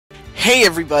Hey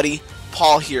everybody,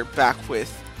 Paul here, back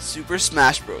with Super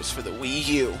Smash Bros. For the Wii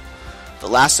U. The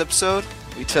last episode,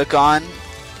 we took on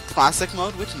Classic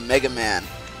Mode with Mega Man.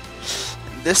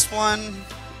 This one,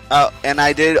 and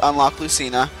I did unlock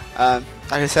Lucina. I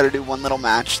just had to do one little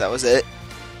match, that was it.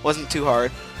 Wasn't too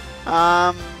hard.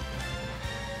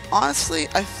 Honestly,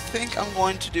 I think I'm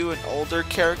going to do an older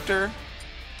character.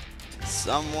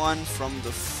 Someone from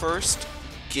the first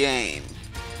game.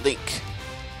 Link.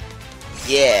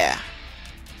 Yeah.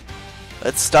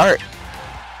 Let's start.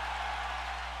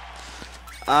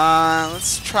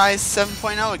 Let's try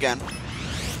 7.0 again.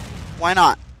 Why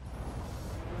not?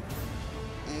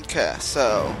 Okay,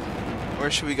 so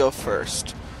where should we go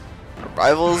first? Our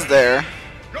rival's there.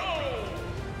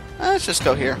 Let's just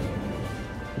go here.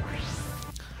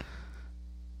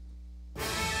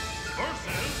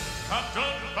 Versus Captain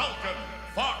Falcon,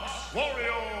 Fox,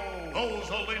 Wario,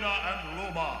 Rosalina and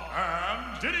Luma,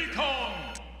 and Diddy Kong.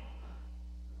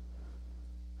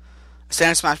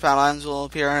 Standard Smash Battle items will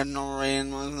appear in normal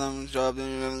rain. One of them job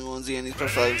and these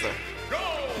special items there.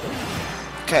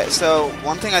 Okay, so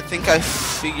one thing I think I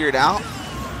figured out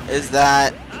is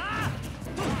that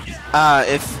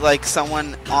if like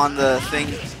someone on the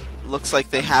thing looks like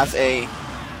they have a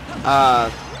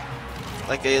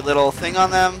like a little thing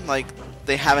on them, like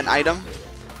they have an item,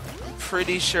 I'm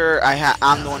pretty sure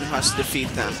I'm the one who has to defeat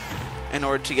them in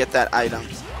order to get that item.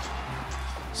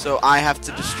 So I have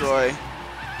to destroy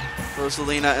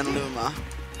Rosalina and Luma,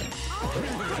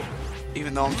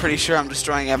 even though I'm pretty sure I'm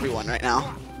destroying everyone right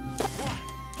now,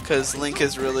 because Link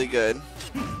is really good.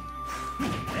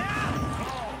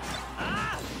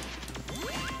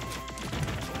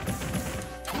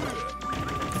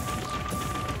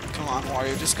 Come on,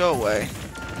 Wario, just go away.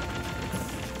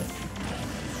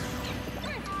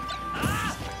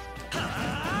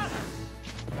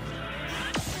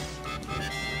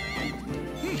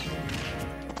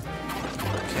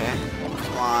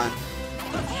 On.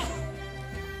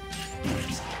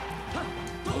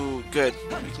 Ooh, good.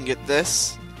 We can get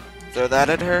this. Throw that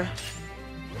at her.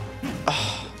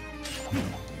 Oh.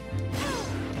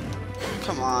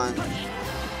 Come on.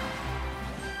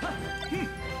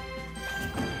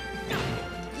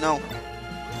 No.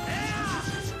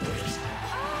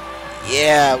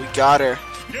 Yeah, we got her.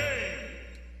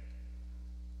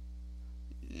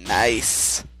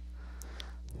 Nice.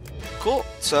 Cool.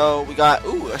 So we got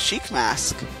a Sheik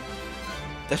mask.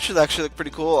 That should actually look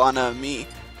pretty cool on me.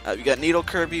 We got Needle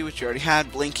Kirby, which you already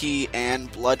had, Blinky,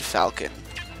 and Blood Falcon.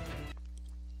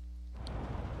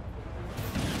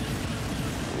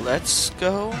 Let's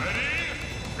go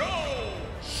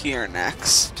here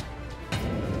next.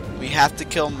 We have to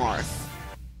kill Marth.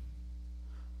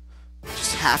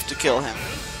 Just have to kill him.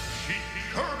 Sheik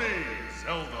Kirby,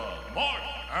 Zelda,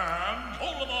 Marth, and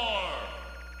Olimar.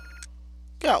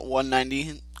 Got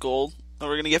 190 gold that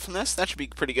we're gonna get from this. That should be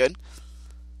pretty good.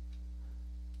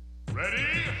 Ready,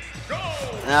 go!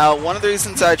 Now, one of the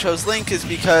reasons I chose Link is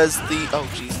because the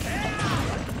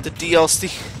the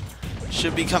DLC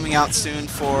should be coming out soon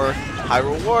for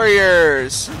Hyrule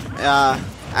Warriors.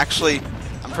 Actually,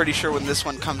 I'm pretty sure when this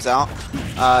one comes out,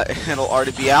 it'll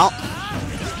already be out.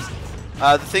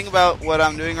 The thing about what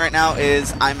I'm doing right now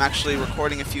is I'm actually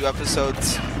recording a few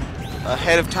episodes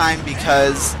ahead of time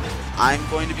because I'm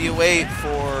going to be away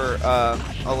for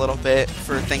a little bit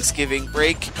for Thanksgiving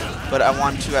break, but I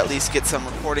want to at least get some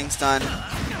recordings done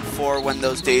for when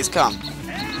those days come.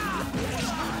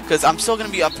 Because I'm still going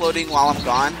to be uploading while I'm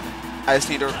gone. I just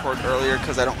need to record earlier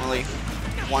because I don't really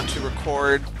want to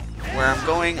record where I'm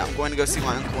going. I'm going to go see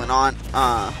my uncle and aunt.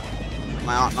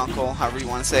 My aunt and uncle, however you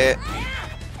want to say it.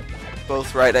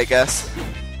 Both right, I guess.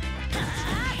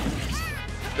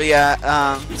 But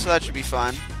yeah, so that should be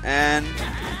fun. And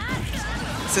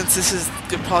since this is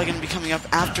probably going to be coming up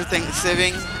after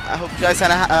Thanksgiving, I hope you guys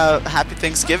had a happy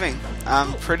Thanksgiving.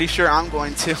 I'm pretty sure I'm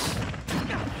going to.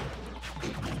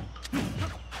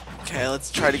 Okay,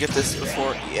 let's try to get this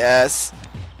before. Yes.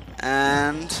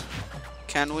 And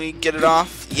can we get it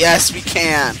off? Yes, we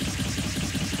can.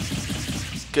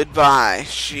 Goodbye,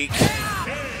 Sheik.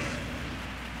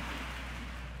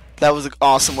 That was an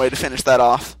awesome way to finish that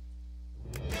off.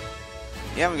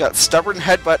 Yeah, we got Stubborn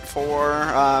Headbutt for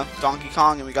Donkey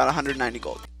Kong, and we got 190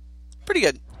 gold. Pretty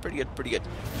good. Pretty good, pretty good.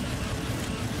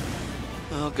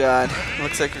 Oh god.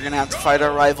 Looks like we're going to have to fight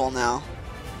our rival now.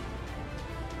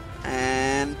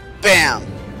 And bam!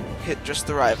 Hit just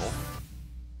the rival.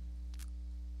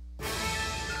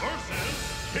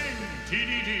 Versus King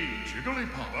TDD,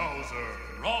 Jigglypuff, Bowser,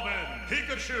 Robin,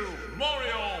 Pikachu,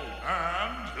 Mario,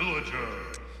 and Villager.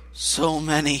 So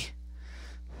many.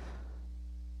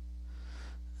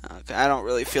 Okay, I don't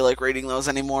really feel like raiding those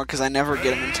anymore because I never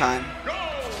get them in time.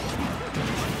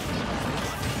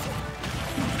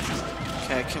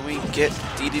 Okay, can we get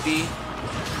DDD?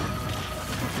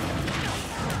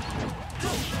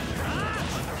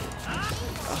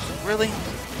 Really?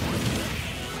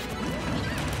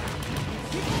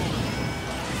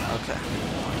 Okay.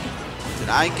 Did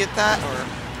I get that, or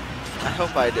I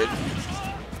hope I did.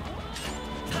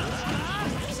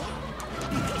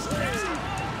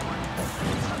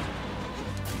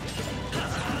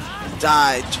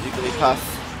 Die, Jigglypuff.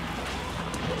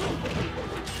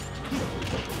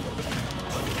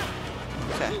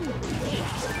 Okay.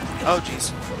 Oh,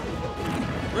 jeez.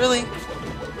 Really? You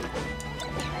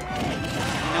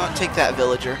know what? Take that,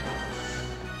 villager.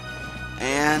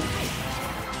 And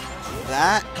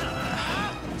that.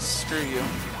 Screw you.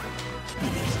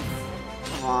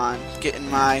 Come on, get in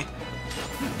my.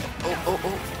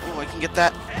 Oh! I can get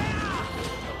that.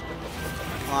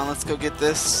 Come on, let's go get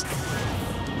this.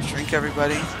 Shrink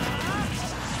everybody.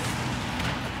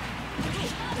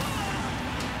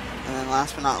 And then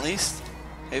last but not least,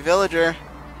 hey villager,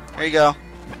 there you go.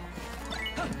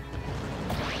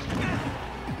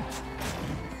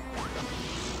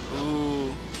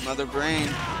 Ooh, mother brain.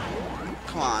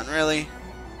 Come on, really?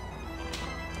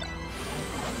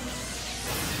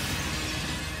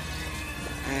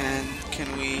 And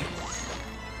can we...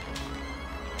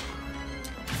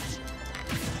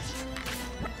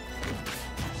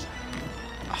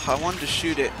 I wanted to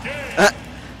shoot it.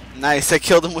 Nice, I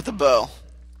killed him with a bow.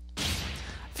 I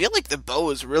feel like the bow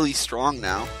is really strong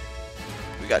now.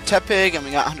 We got Tepig and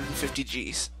we got 150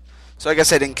 Gs. So I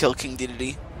guess I didn't kill King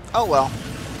Dedede. Oh well.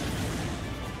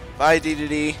 Bye,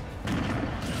 Dedede.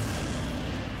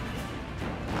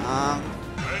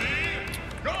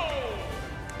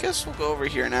 Guess we'll go over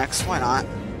here next. Why not?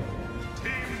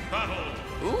 Team battle.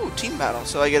 Ooh, team battle.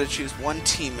 So I gotta choose one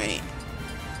teammate.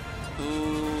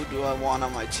 Who do I want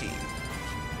on my team?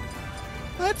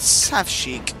 Let's have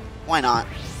Sheik. Why not?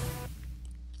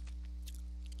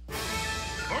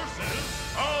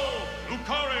 Versus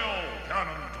Lucario,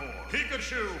 Ganondorf,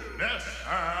 Pikachu, Ness,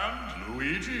 and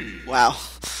Luigi. Wow.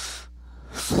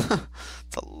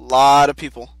 It's a lot of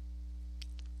people.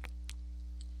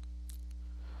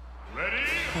 Ready?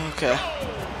 Okay.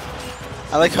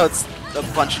 I like how it's a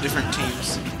bunch of different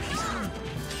teams.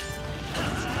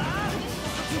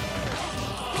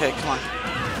 Okay, come on.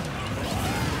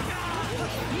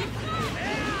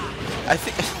 I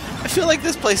feel like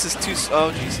this place is too.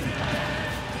 Oh, jeez.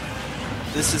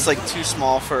 This is like too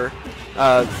small for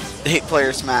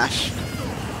 8-player Smash.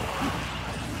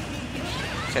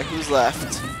 Okay, who's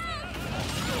left?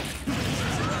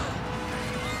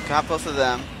 Got both of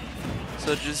them.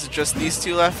 So just these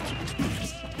two left.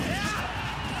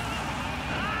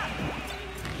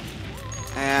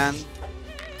 And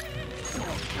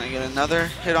can I get another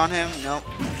hit on him? Nope.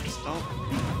 Nope.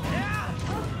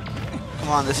 Come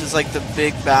on, this is like the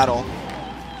big battle.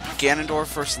 Ganondorf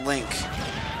versus Link.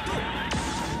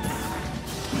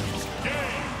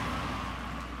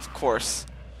 Of course.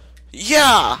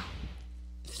 Yeah!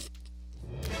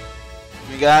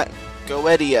 We got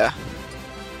Goetia.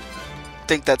 I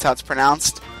think that's how it's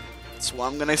pronounced. That's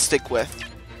what I'm gonna stick with.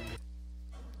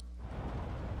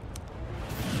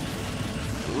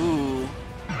 Ooh.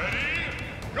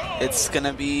 It's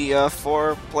gonna be a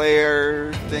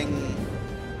 4-player thing.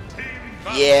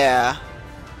 Yeah.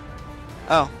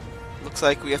 Oh. Looks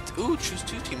like we have to choose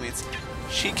 2 teammates.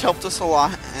 Sheik helped us a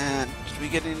lot, and did we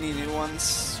get any new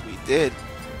ones? We did.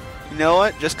 You know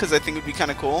what? Just because I think it'd be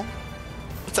kind of cool.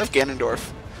 Let's have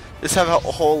Ganondorf. Let's have a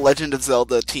whole Legend of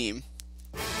Zelda team.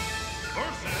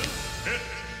 Versus Hit,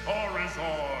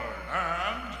 Charizard,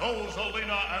 and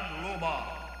Rosalina and Luma.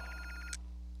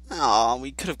 Aw,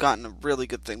 we could have gotten a really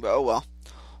good thing, but oh well.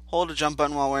 Hold the jump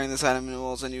button while wearing this item and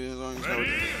rolls and you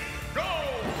Ready, go!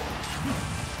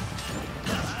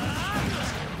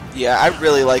 Yeah, I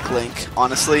really like Link,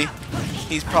 honestly.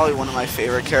 He's probably one of my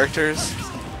favorite characters.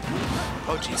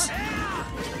 Oh jeez.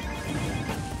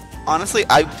 Honestly,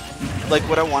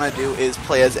 what I want to do is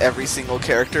play as every single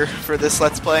character for this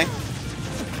Let's Play.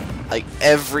 Like,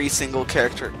 every single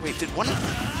character. Wait, did one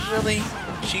really?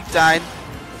 Sheik died?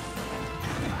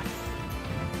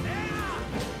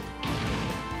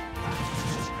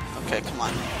 Okay, come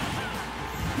on.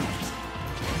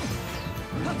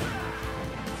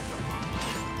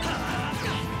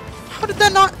 How did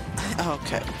that not...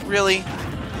 Okay, really?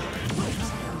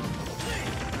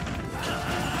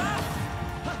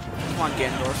 Come on,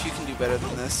 Ganondorf, you can do better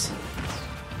than this.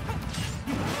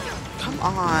 Come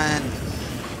on.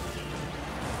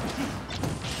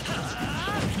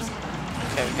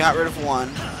 Okay, we got rid of one.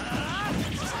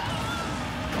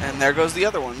 And there goes the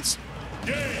other ones.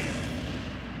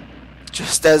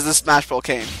 Just as the Smash Ball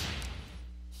came.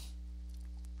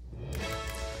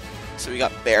 So we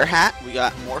got Bear Hat, we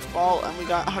got Morph Ball, and we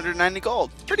got 190 gold.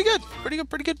 Pretty good, pretty good,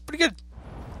 pretty good, pretty good.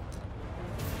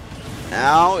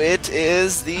 Now it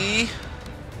is the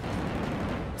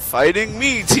Fighting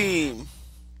Me team.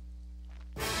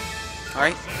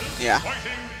 Alright? Yeah.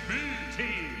 Fighting Me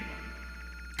team.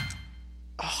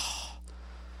 Oh.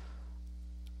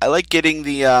 I like getting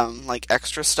the like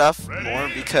extra stuff more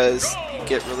because you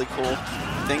get really cool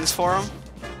things for them.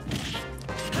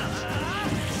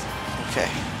 Okay.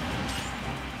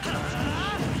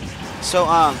 So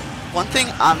one thing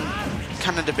I'm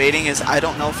kind of debating is I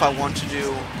don't know if I want to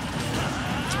do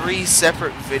 3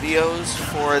 separate videos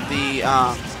for the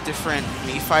different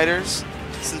Mii fighters,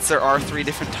 since there are 3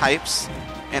 different types,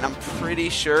 and I'm pretty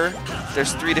sure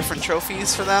there's 3 different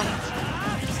trophies for them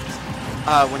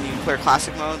when you clear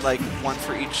classic mode, like 1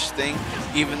 for each thing,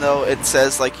 even though it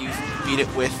says like you beat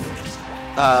it with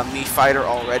Mii fighter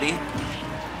already.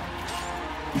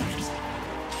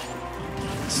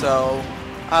 So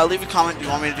leave a comment. Do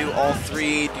you want me to do all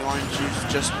 3? Do you want to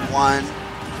choose just 1?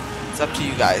 It's up to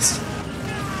you guys.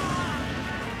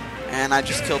 And I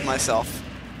just killed myself.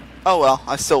 Oh well,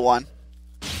 I still won.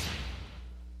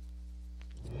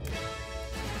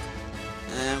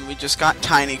 And we just got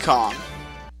Tiny Kong.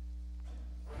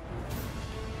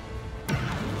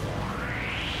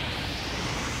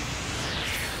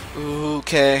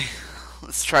 Okay,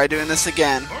 let's try doing this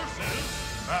again.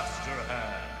 Versus Master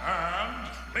Hand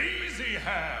and Lazy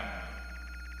Hand.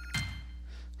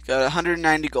 Got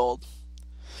 190 gold.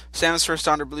 Samus first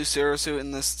donned her blue Zero suit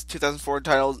in this 2004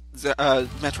 title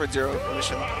Metroid Zero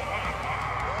mission.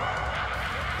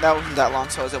 That wasn't that long,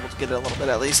 so I was able to get it a little bit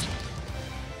at least.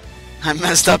 I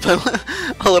messed up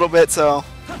a little bit, so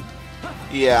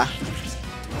yeah.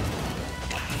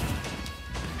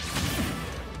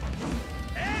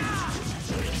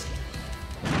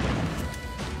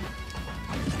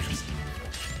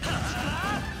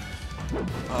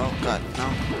 Oh god,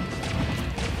 no.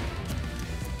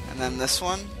 And then this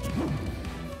one.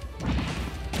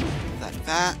 Like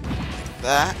that. Like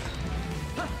that.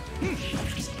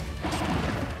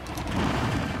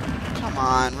 Come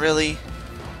on, really?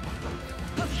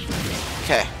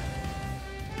 Okay.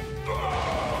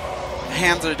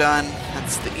 Hands are done.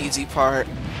 That's the easy part.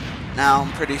 Now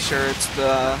I'm pretty sure it's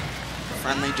the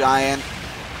friendly giant.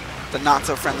 The not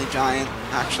so friendly giant,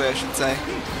 actually, I should say.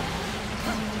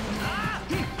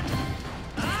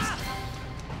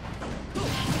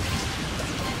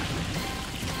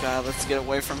 God, let's get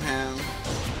away from him.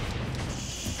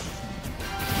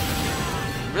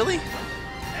 Really?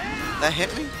 That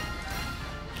hit me?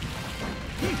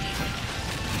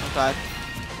 Oh god.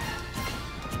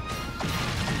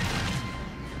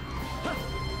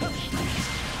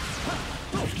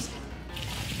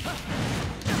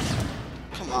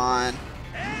 Come on.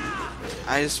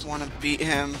 I just want to beat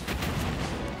him.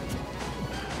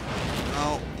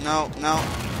 No, no, no.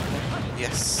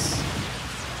 Yes.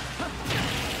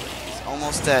 He's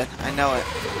almost dead. I know it.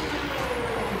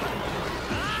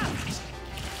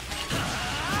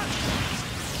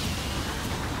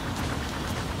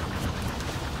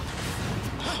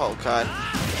 Oh god.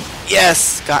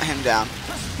 Yes! Got him down.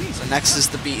 So next is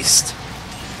the beast.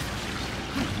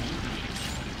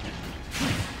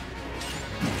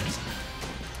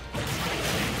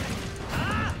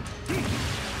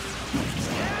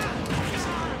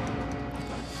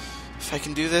 If I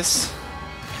can do this,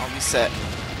 I'll be set.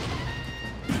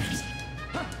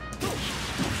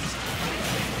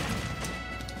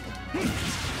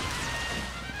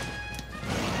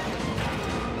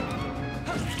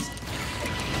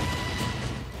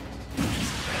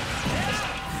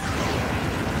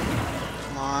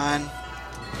 Come on.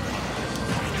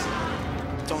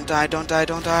 Don't die, don't die,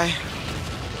 don't die.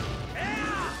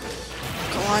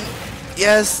 Come on.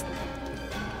 Yes!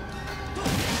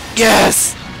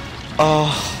 Yes!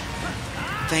 Oh,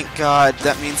 thank God.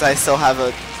 That means I still have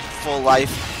a full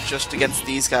life just against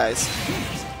these guys.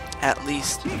 At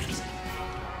least.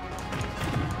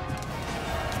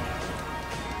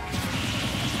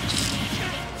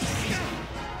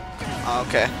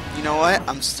 Okay. You know what?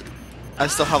 I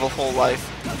still have a whole life.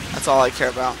 That's all I care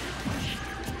about.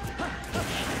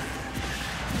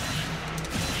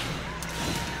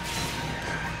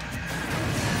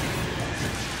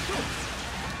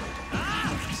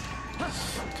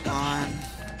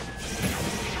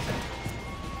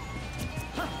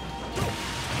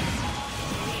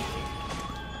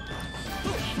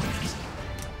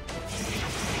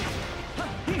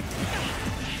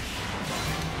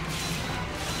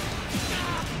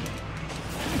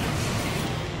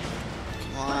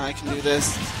 can do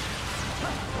this.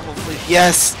 Hopefully,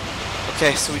 yes!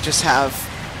 Okay, so we just have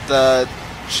the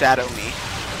Shadow Me.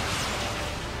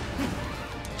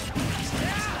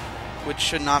 Which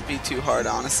should not be too hard,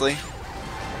 honestly.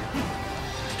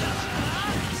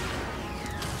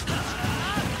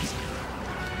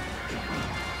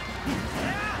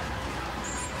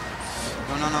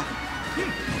 No, no, no.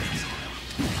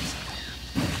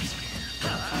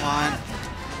 Come on.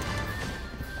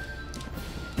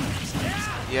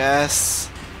 Yes.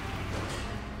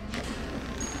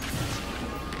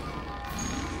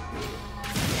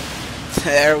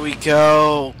 There we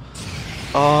go.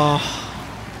 Oh.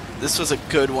 This was a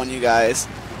good one, you guys.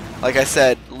 Like I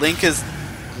said, Link is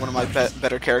one of my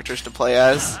better characters to play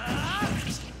as.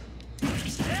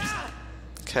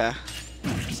 Okay.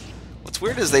 What's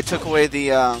weird is they took away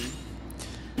the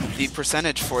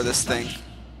percentage for this thing.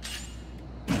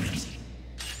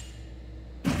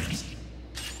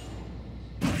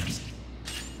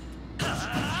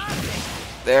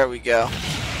 There we go.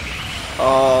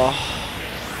 Oh,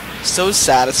 so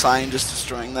satisfying just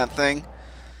destroying that thing.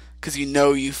 Because you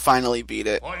know you finally beat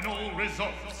it. Final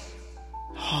results.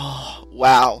 Oh,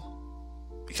 wow.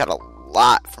 We got a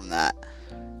lot from that.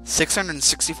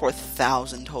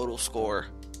 664,000 total score.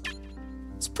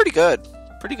 It's pretty good.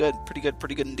 Pretty good. Pretty good.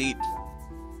 Pretty good indeed.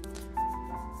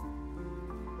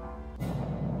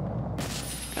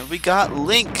 And we got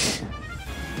Link.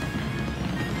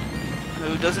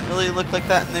 Who doesn't really look like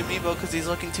that in the amiibo because he's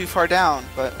looking too far down.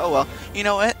 But, oh well. You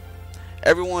know what?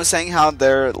 Everyone was saying how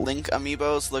their Link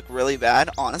amiibos look really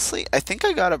bad. Honestly, I think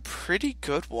I got a pretty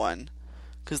good one.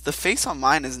 Because the face on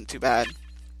mine isn't too bad.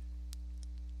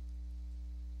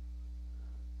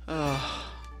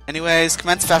 Anyways,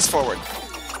 commence fast forward.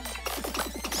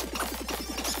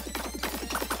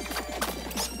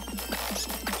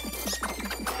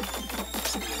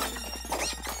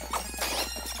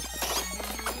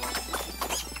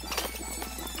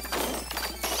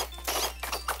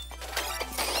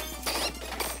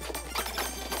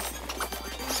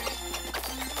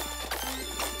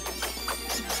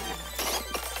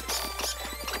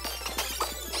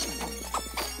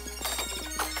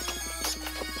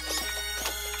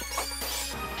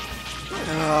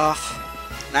 Ugh,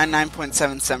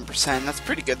 99.77%. That's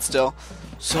pretty good still.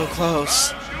 So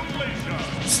close.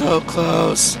 So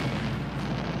close.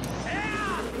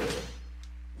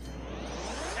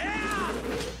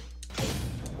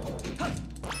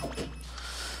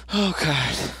 Oh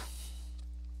god.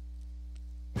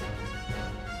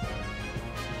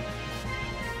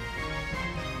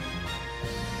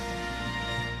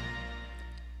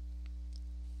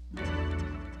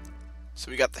 So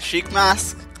we got the Sheik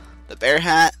mask, the bear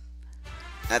hat.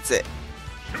 That's it.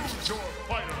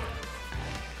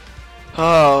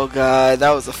 Oh god, that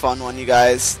was a fun one, you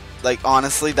guys. Like,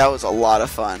 honestly, that was a lot of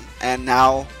fun. And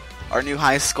now our new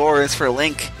high score is for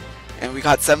Link, and we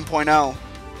got 7.0.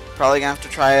 Probably gonna have to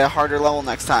try a harder level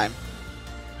next time.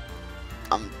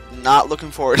 I'm not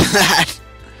looking forward to that.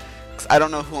 'Cause I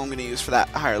don't know who I'm gonna use for that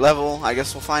higher level. I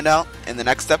guess we'll find out in the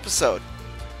next episode.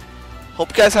 Hope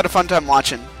you guys had a fun time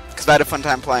watching, because I had a fun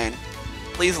time playing.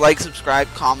 Please like,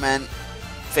 subscribe, comment,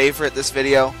 favorite this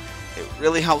video. It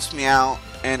really helps me out,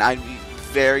 and I'd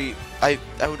be I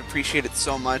would appreciate it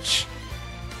so much,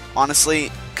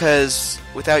 honestly, because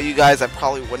without you guys I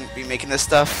probably wouldn't be making this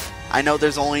stuff. I know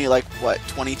there's only like, what,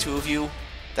 22 of you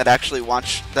that actually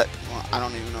watch that. Well, I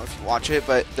don't even know if you watch it,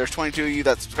 but there's 22 of you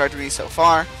that subscribe to me so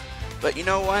far. But you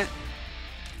know what?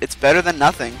 It's better than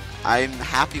nothing. I'm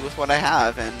happy with what I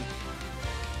have, and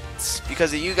it's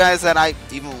because of you guys that I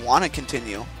even want to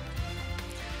continue.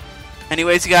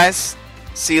 Anyways, you guys,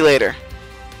 see you later.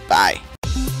 Bye.